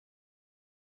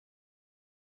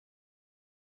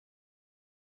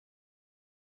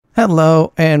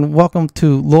Hello and welcome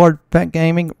to Lord Fenton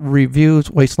Gaming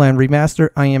Reviews Wasteland Remastered.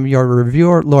 I am your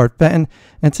reviewer, Lord Fenton.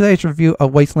 In today's review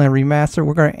of Wasteland Remastered,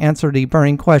 we're going to answer the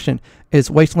burning question: is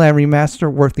Wasteland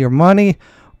Remastered worth your money,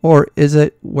 or is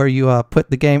it where you put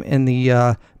the game in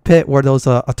the pit where those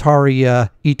Atari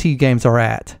ET games are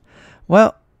at?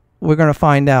 Well, we're going to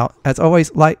find out. As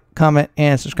always, like, comment,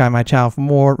 and subscribe to my channel for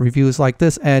more reviews like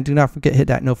this. And do not forget to hit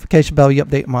that notification bell. You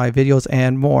update my videos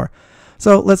and more.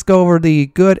 So let's go over the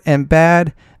good and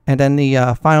bad, and then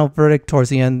the final verdict towards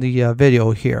the end of the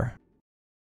video here.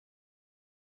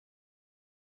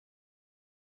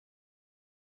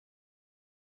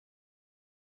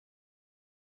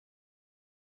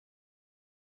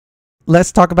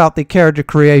 Let's talk about the character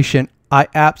creation. I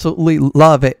absolutely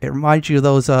love it. It reminds you of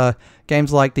those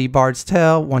games like the Bard's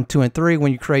Tale 1, 2, and 3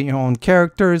 when you create your own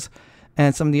characters,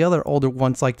 and some of the other older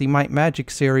ones like the Might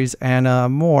Magic series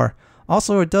and more.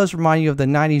 Also, it does remind you of the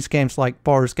 90s games like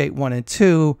Baldur's Gate 1 and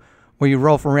 2, where you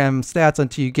roll for random stats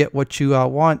until you get what you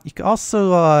want. You can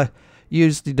also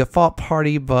use the default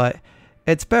party, but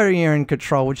it's better you're in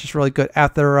control, which is really good.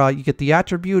 After you get the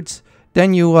attributes,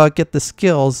 then you get the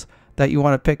skills that you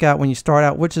want to pick out when you start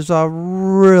out, which is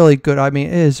really good. I mean,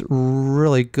 it is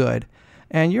really good.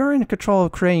 And you're in control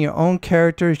of creating your own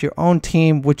characters, your own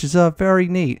team, which is very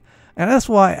neat. And that's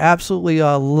what I absolutely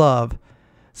love.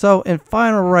 So in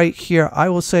final right here, I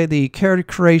will say the character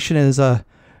creation is a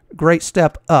great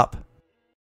step up.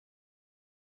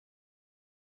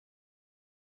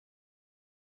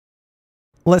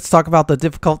 Let's talk about the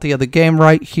difficulty of the game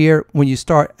right here. When you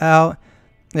start out,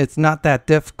 it's not that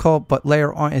difficult, but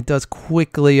later on it does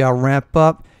quickly ramp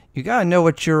up. You gotta know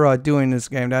what you're doing in this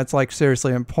game. That's like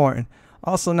seriously important.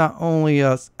 Also, not only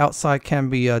outside can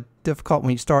be difficult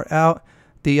when you start out,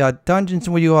 the dungeons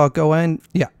when you go in,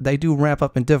 yeah, they do ramp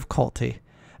up in difficulty.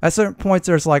 At certain points,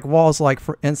 there's like walls, like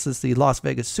for instance, the Las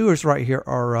Vegas sewers right here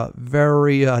are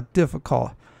very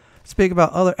difficult. Speaking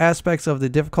about other aspects of the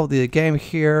difficulty of the game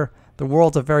here, the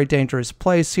world's a very dangerous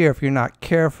place here. If you're not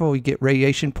careful, you get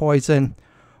radiation poison,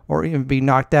 or even be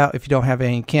knocked out if you don't have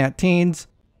any canteens.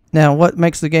 Now, what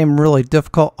makes the game really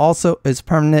difficult also is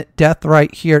permanent death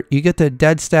right here. You get the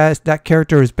dead status, that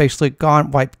character is basically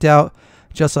gone, wiped out,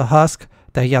 just a husk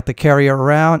that you have to carry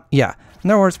around. Yeah,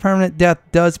 in other words, permanent death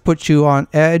does put you on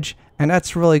edge, and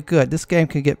that's really good. This game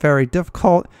can get very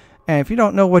difficult, and if you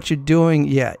don't know what you're doing,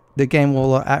 yeah, the game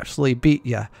will actually beat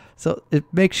you. So it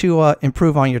makes you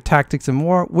improve on your tactics and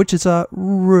more, which is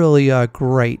really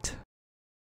great.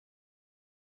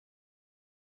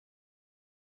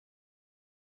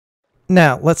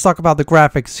 Now, let's talk about the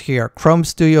graphics here. Chrome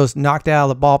Studios knocked it out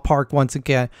of the ballpark once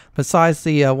again. Besides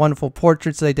the wonderful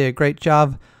portraits, they did a great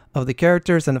job of the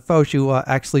characters and the foes you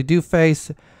actually do face.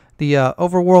 The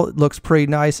overworld looks pretty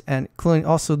nice, and including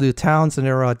also the towns and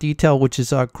their detail, which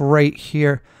is great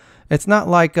here. It's not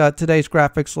like today's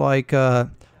graphics like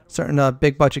certain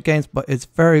big budget games, but it's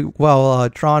very well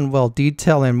drawn, well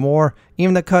detailed, and more.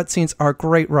 Even the cutscenes are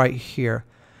great right here.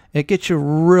 It gets you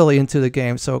really into the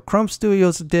game. So Chrome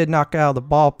Studios did knock out of the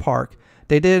ballpark.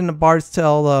 They did in the Bard's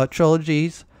Tale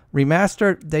trilogies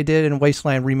remastered. They did in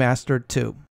Wasteland Remastered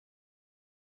too.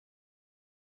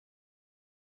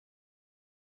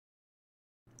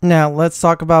 Now let's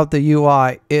talk about the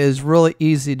UI. It is really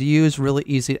easy to use, really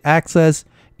easy to access.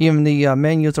 Even the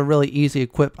menus are really easy to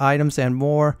equip items and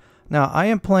more. Now I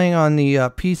am playing on the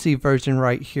PC version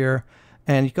right here.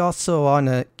 And you can also on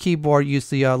the keyboard use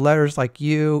the letters like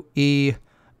U, E,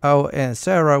 O, and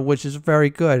etc., which is very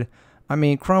good. I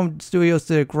mean, Chrome Studios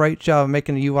did a great job of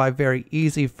making the UI very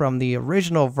easy from the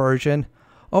original version.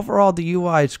 Overall, the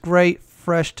UI is great,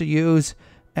 fresh to use,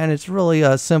 and it's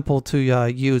really simple to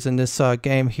use in this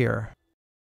game here.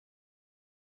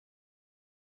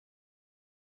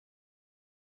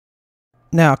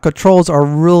 Now, controls are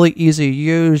really easy to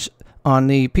use. On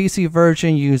the PC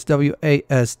version, use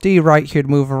WASD right here to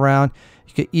move around.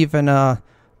 You can even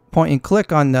point and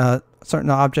click on certain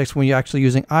objects when you're actually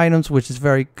using items, which is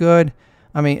very good.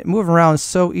 I mean, moving around is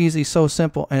so easy, so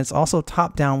simple, and it's also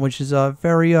top-down, which is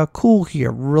very cool here.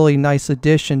 Really nice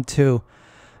addition too.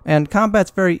 And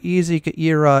combat's very easy. You can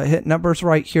either hit numbers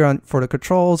right here for the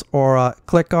controls, or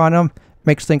click on them.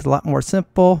 Makes things a lot more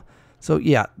simple. So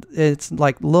yeah, it's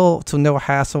like little to no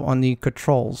hassle on the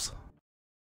controls.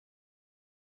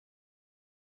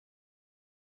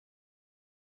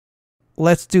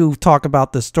 Let's talk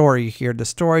about the story here. The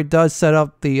story does set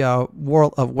up the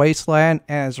world of Wasteland,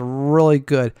 and it's really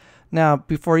good. Now,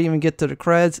 before you even get to the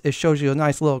credits, it shows you a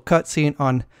nice little cutscene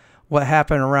on what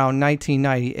happened around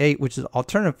 1998, which is an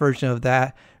alternative version of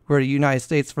that, where the United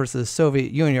States versus the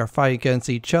Soviet Union are fighting against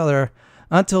each other.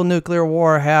 until nuclear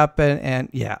war happened, and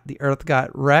yeah, the Earth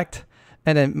got wrecked.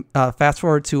 And then fast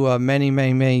forward to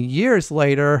many years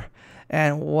later,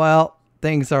 and well,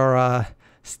 things are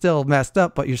still messed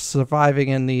up, but you're surviving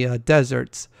in the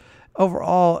deserts.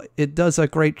 Overall, it does a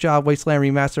great job, Wasteland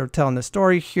Remastered, of telling the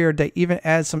story here. They even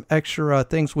add some extra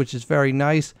things, which is very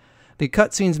nice. The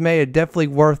cutscenes made it definitely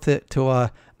worth it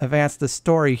to advance the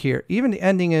story here. Even the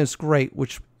ending is great,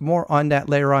 which more on that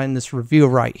later on in this review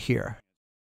right here.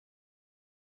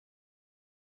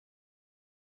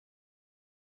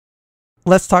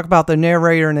 Let's talk about the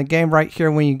narrator in the game right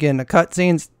here. When you get in the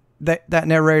cutscenes, that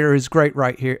narrator is great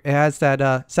right here. It has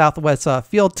that Southwest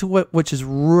feel to it, which is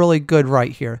really good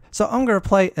right here. So I'm going to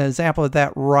play an example of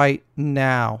that right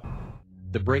now.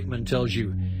 The brakeman tells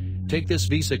you, take this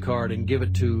Visa card and give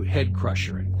it to Head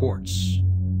Crusher in Quartz.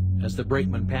 As the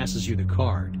brakeman passes you the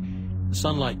card, the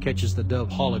sunlight catches the Dove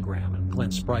hologram and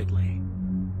glints brightly.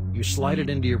 You slide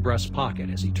it into your breast pocket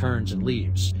as he turns and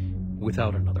leaves,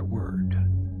 without another word.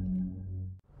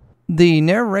 The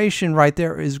narration right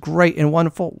there is great and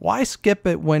wonderful. Why skip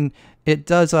it when it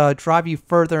does drive you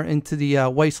further into the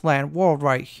Wasteland world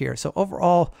right here? So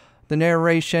overall, the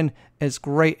narration is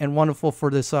great and wonderful for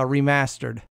this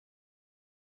remastered.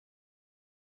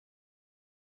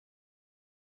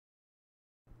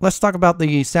 Let's talk about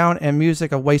the sound and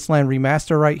music of Wasteland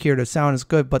Remastered right here. The sound is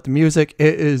good, but the music,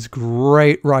 it is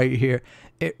great right here.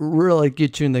 It really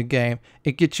gets you in the game.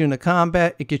 It gets you into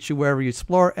combat. It gets you wherever you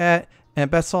explore at. And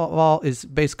best of all is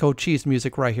Bass Coach's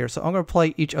music right here. So I'm going to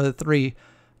play each of the three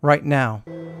right now.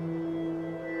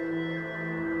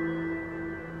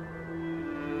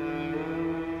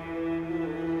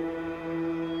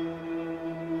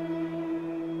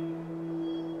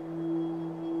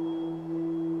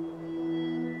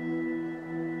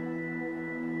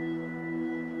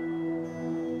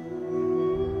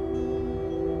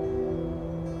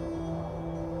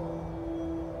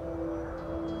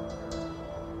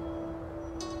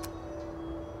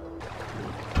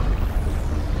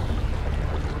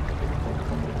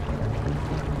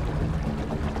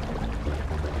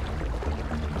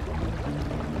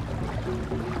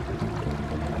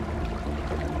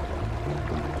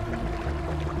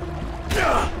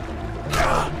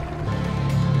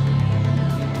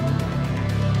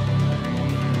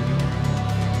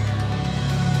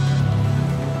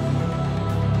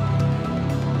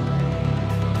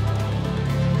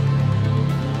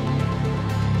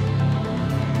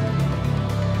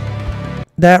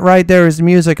 That right there is the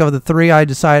music of the three I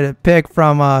decided to pick,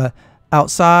 from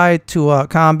outside to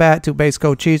combat to Bass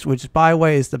Coach's, which by the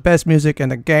way is the best music in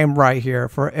the game right here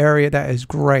for an area that is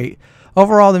great.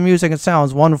 Overall, the music and sound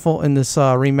is wonderful in this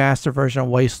remastered version of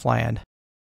Wasteland.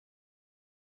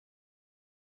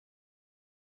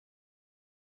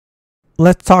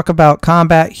 Let's talk about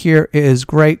combat here. It is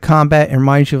great combat. It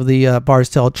reminds you of the Bard's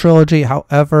Tale trilogy.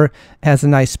 However, it has a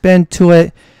nice spin to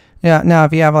it. Yeah, now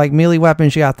if you have like melee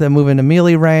weapons, you have to move into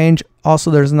melee range.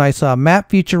 Also, there's a nice map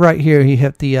feature right here. You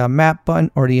hit the map button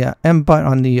or the M button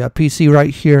on the PC right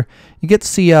here. You get to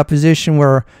see a position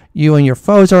where you and your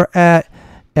foes are at.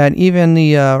 And even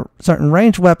the certain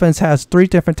ranged weapons has 3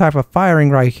 different types of firing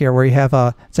right here, where you have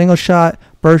a single shot,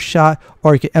 burst shot,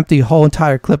 or you can empty a whole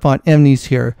entire clip on enemies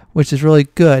here, which is really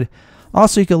good.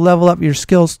 Also, you can level up your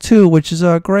skills too, which is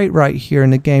great right here in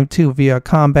the game too, via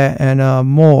combat and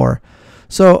more.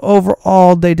 So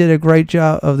overall, they did a great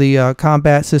job of the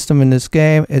combat system in this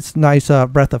game. It's nice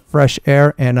breath of fresh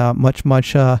air and much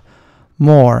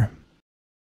more.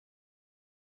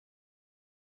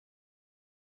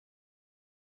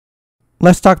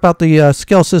 Let's talk about the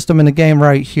skill system in the game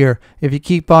right here. If you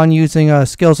keep on using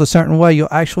skills a certain way, you'll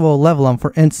actually level them.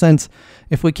 For instance,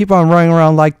 if we keep on running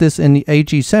around like this in the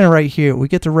AG center right here, we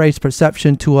get to raise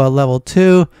perception to level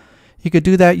 2. You could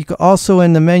do that. You could also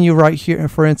in the menu right here,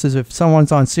 for instance, if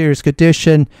someone's on serious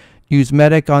condition, use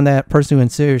medic on that person who's in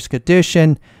serious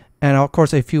condition. And of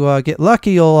course, if you get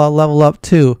lucky, you'll level up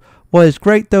too. What is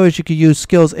great though is you can use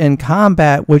skills in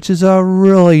combat, which is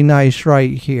really nice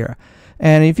right here.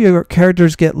 And if your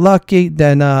characters get lucky,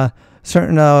 then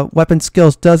certain weapon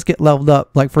skills does get leveled up.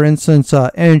 Like for instance,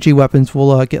 energy weapons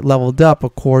will get leveled up,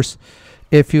 of course,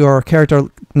 if your character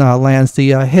lands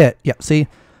the hit. Yeah, see?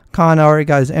 Khan already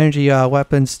got his energy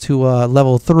weapons to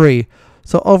level 3.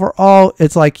 So overall,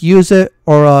 it's like use it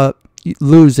or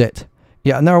lose it.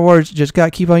 Yeah, in other words, just got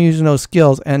to keep on using those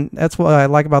skills. And that's what I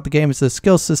like about the game is the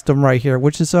skill system right here,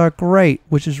 which is great,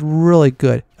 which is really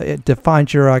good. It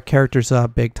defines your characters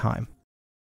big time.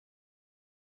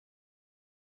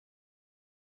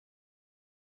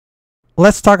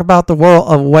 Let's talk about the world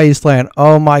of Wasteland.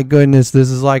 Oh my goodness,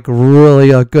 this is like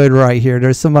really good right here.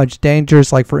 There's so much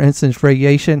dangers, like for instance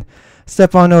radiation.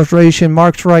 step on those radiation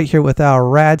marks right here without a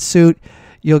rad suit,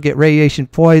 you'll get radiation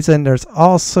poison. There's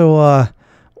also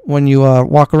when you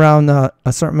walk around a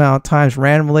certain amount of times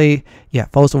randomly,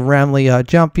 foes will randomly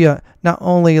jump you. Not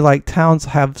only like towns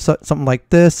have something like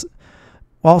this,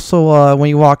 also when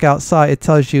you walk outside, it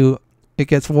tells you it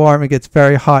gets warm, it gets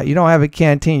very hot. You don't have a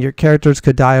canteen, your characters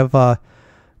could die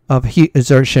of heat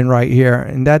exertion right here,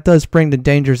 and that does bring the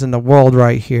dangers in the world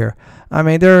right here. I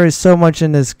mean, there is so much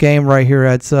in this game right here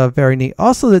that's very neat.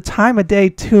 Also, the time of day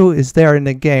too is there in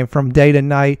the game, from day to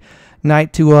night,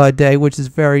 night to day, which is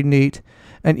very neat.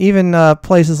 And even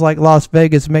places like Las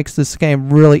Vegas makes this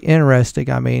game really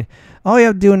interesting. I mean, all you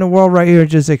have to do in the world right here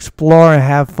is just explore and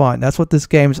have fun. That's what this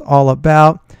game's all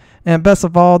about. And best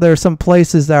of all, there are some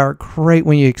places that are great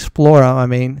when you explore them. I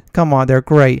mean, come on, they're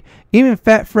great. Even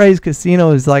Fat Freddy's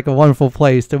Casino is like a wonderful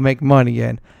place to make money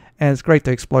in. And it's great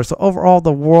to explore. So overall,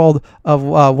 the world of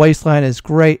Wasteland is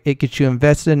great. It gets you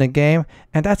invested in the game.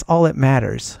 And that's all that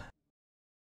matters.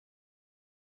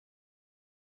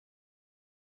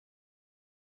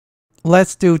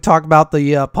 Let's talk about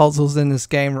the puzzles in this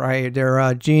game right here.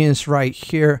 They're genius right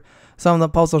here. Some of the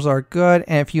puzzles are good,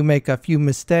 and if you make a few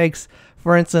mistakes,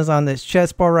 for instance on this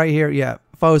chessboard right here,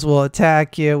 foes will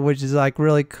attack you, which is like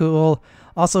really cool.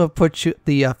 Also puts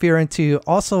the fear into you.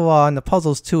 Also on the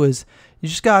puzzles too is you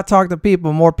just gotta talk to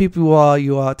people. More people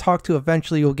you talk to,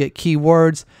 eventually you'll get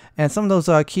keywords, and some of those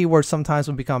keywords sometimes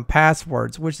will become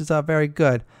passwords, which is very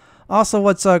good. Also,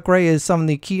 what's great is some of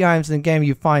the key items in the game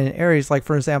you find in areas like,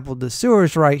 for example, the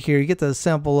sewers right here. You get to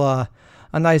assemble a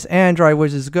nice android,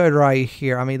 which is good right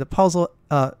here. I mean, the puzzle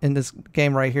in this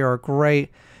game right here are great.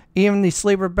 Even the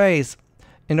sleeper base,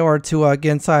 in order to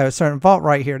get inside a certain vault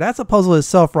right here, that's a puzzle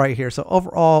itself right here. So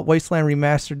overall, Wasteland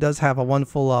Remastered does have a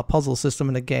wonderful puzzle system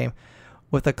in the game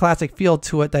with a classic feel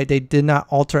to it that they did not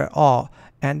alter at all.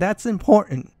 And that's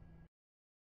important.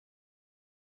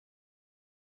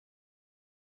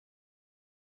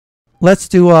 Let's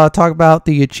talk about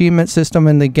the achievement system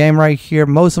in the game right here.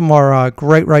 Most of them are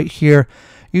great right here.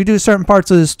 You do certain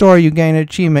parts of the story, you gain an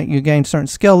achievement. You gain certain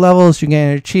skill levels, you gain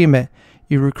an achievement.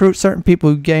 You recruit certain people,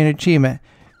 you gain an achievement.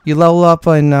 You level up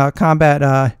in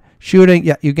combat shooting,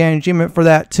 you gain an achievement for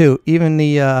that too. Even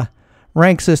the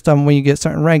rank system, when you get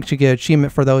certain ranks, you get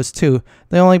achievement for those too.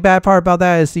 The only bad part about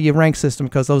that is the rank system,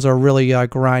 because those are really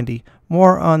grindy.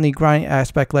 More on the grinding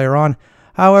aspect later on.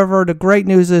 However, the great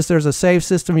news is there's a save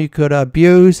system you could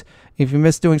abuse. If you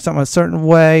miss doing something a certain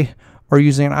way or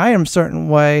using an item a certain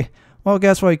way, well,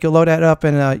 guess what? You can load that up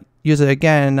and use it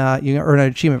again, and you can earn an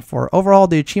achievement for it. Overall,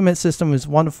 the achievement system is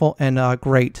wonderful and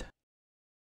great.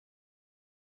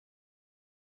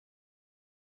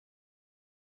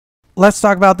 Let's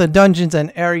talk about the dungeons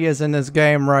and areas in this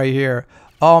game right here.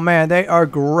 Oh man, they are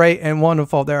great and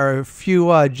wonderful. There are a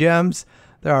few gems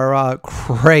that are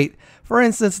great. For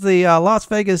instance, the Las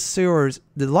Vegas sewers.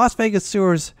 The Las Vegas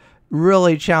sewers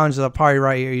really challenge the party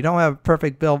right here. You don't have a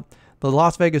perfect build, the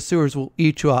Las Vegas sewers will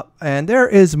eat you up. And there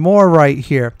is more right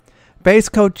here. Base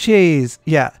Cochise.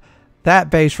 Yeah,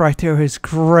 that base right there is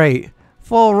great.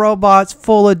 Full of robots,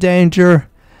 full of danger.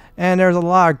 And there's a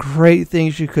lot of great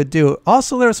things you could do.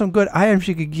 Also, there's some good items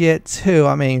you could get too.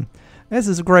 I mean, this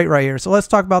is great right here. So let's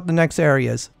talk about the next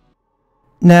areas.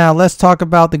 Now, let's talk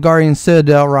about the Guardian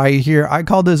Citadel right here. I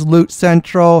call this Loot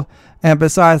Central. And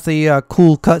besides the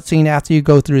cool cutscene after you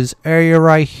go through this area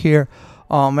right here,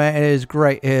 oh man, it is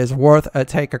great. It is worth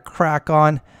take a crack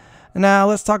on. Now,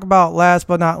 let's talk about, last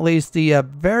but not least, the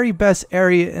very best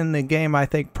area in the game, I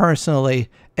think, personally,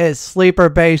 is Sleeper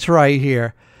Base right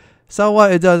here. So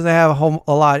what? It doesn't have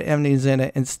a lot of enemies in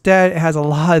it. Instead, it has a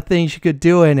lot of things you could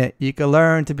do in it. You could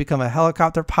learn to become a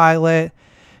helicopter pilot.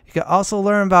 You can also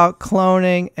learn about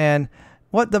cloning, and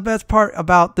what the best part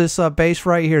about this base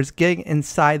right here is getting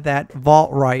inside that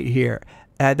vault right here.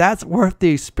 That's worth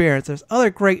the experience. There's other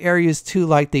great areas too,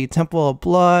 like the Temple of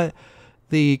Blood,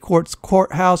 the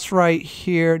courthouse right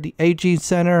here, the AG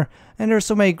Center, and there's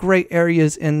so many great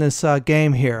areas in this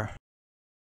game here.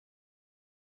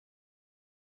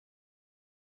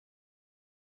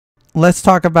 Let's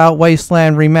talk about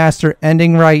Wasteland Remastered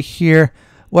ending right here.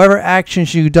 Whatever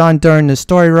actions you've done during the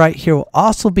story right here will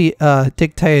also be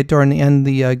dictated during the end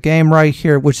of the game right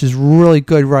here, which is really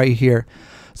good right here.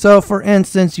 So, for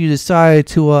instance, you decided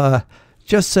to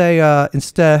just say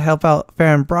instead of help out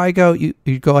Fenton Brigo,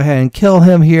 you go ahead and kill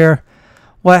him here.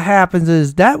 What happens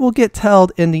is that will get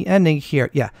told in the ending here.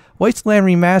 Yeah, Wasteland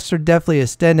Remastered definitely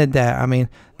extended that. I mean,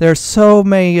 there's so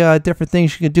many different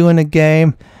things you can do in the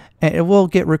game, and it will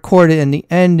get recorded in the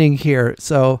ending here.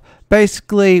 So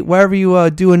basically, whatever you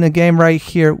do in the game right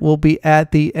here will be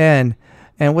at the end.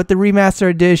 And with the remastered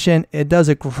edition, it does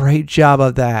a great job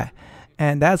of that.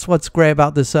 and that's what's great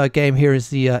about this game here is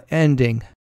the ending.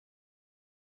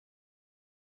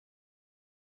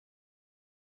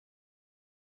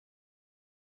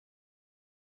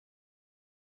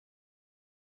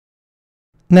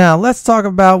 Now let's talk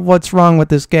about what's wrong with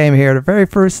this game here. The very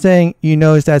first thing you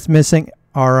notice that's missing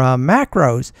are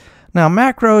macros. Now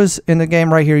macros in the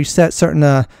game right here, you set certain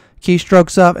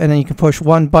keystrokes up and then you can push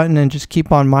one button and just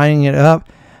keep on mining it up.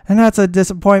 And that's a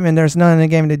disappointment. There's none in the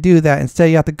game to do that. Instead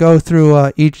you have to go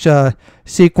through each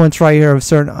sequence right here of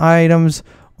certain items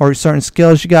or certain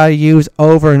skills you got to use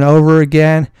over and over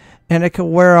again. And it could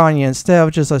wear on you instead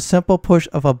of just a simple push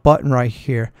of a button right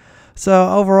here. So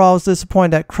overall, I was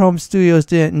disappointed that Chrome Studios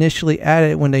didn't initially add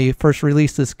it when they first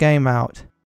released this game out.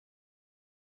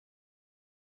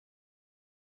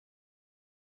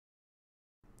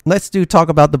 Let's talk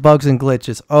about the bugs and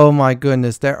glitches. Oh my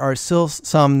goodness, there are still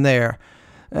some there.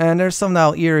 And there's some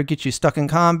that'll either get you stuck in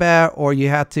combat or you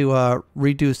have to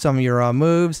redo some of your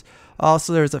moves.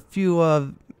 Also, there's a few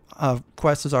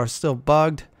quests that are still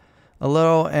bugged a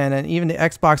little, and then even the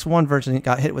Xbox One version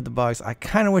got hit with the bugs. I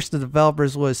kind of wish the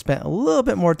developers would have spent a little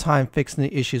bit more time fixing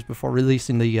the issues before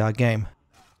releasing the game.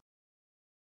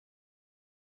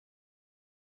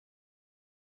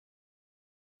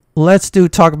 Let's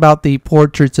talk about the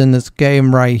portraits in this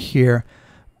game right here.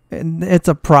 It's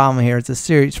a problem here. It's a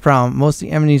serious problem. Most of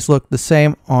the enemies look the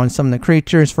same on some of the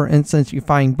creatures. For instance, you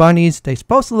find bunnies. They're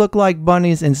supposed to look like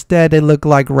bunnies. Instead, they look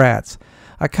like rats.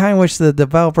 I kind of wish the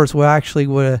developers would actually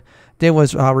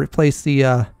replace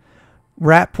the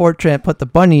rat portrait and put the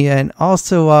bunny in.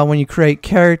 Also, when you create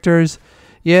characters,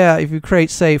 yeah, if you create,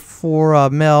 say, 4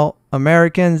 male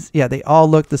Americans, yeah, they all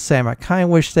look the same. I kind of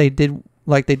wish they did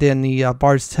like they did in the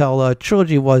Bard's Tale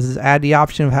trilogy, is add the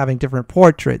option of having different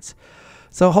portraits.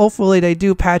 So hopefully they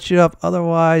do patch it up.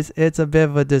 Otherwise, it's a bit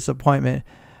of a disappointment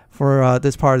for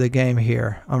this part of the game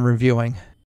here I'm reviewing.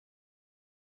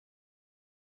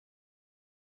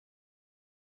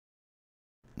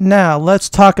 Now let's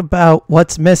talk about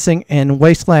what's missing in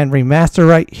Wasteland Remastered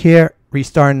right here,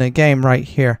 restarting the game right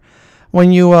here.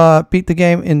 When you beat the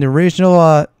game in the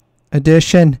original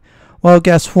edition, well,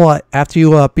 guess what? After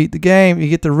you beat the game, you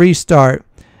get to restart.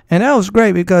 And that was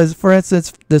great because, for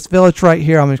instance, this village right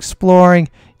here I'm exploring,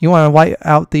 you want to wipe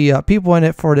out the people in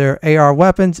it for their AR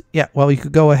weapons. Yeah, well, you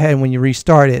could go ahead when you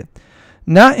restart it.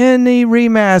 Not in the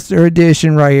remaster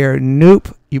edition right here.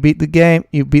 Nope. You beat the game,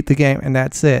 and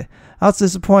that's it. I was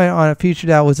disappointed on a feature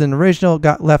that was in the original,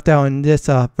 got left out in this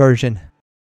version.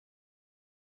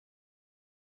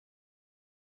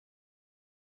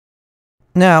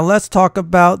 Now let's talk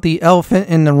about the elephant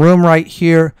in the room right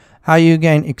here. How you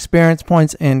gain experience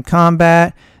points in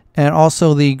combat and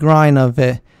also the grind of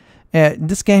it.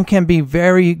 This game can be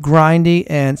very grindy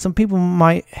and some people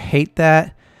might hate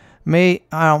that. Me,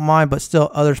 I don't mind, but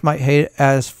still others might hate it.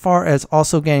 As far as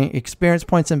also gaining experience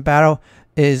points in battle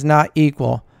is not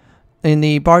equal. In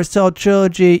the Bard's Tale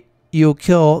trilogy, you'll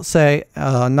kill, say,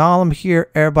 Nalum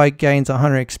here, everybody gains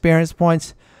 100 experience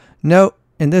points. Note,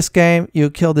 in this game,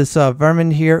 you kill this vermin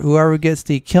here, whoever gets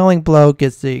the killing blow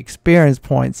gets the experience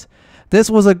points. This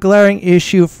was a glaring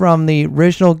issue from the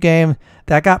original game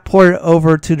that got ported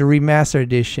over to the remastered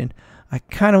edition. I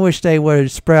kind of wish they would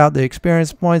have spread out the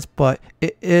experience points, but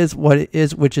it is what it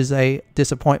is, which is a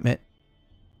disappointment.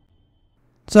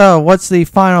 So, what's the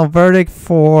final verdict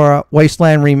for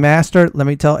Wasteland Remastered? Let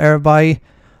me tell everybody,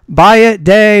 buy it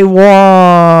day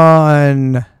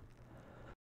one!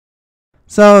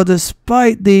 So,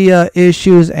 despite the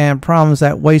issues and problems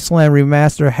that Wasteland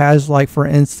Remastered has, like for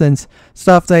instance,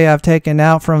 stuff they have taken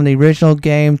out from the original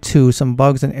game to some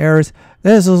bugs and errors,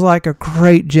 this was like a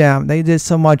great gem. They did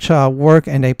so much work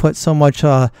and they put so much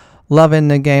love in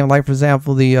the game. Like for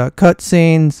example, the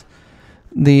cutscenes,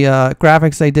 the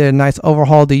graphics, they did a nice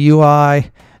overhaul, the UI,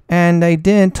 and they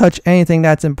didn't touch anything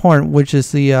that's important, which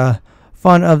is the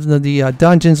fun of the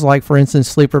dungeons, like for instance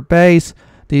Sleeper Base,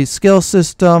 the skill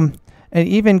system, and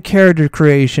even character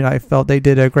creation. I felt they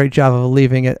did a great job of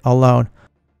leaving it alone.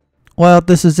 Well,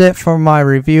 this is it for my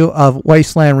review of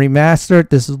Wasteland Remastered.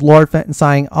 This is Lord Fenton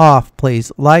signing off. Please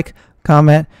like,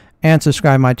 comment, and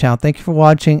subscribe to my channel. Thank you for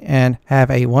watching and have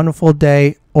a wonderful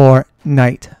day or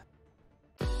night.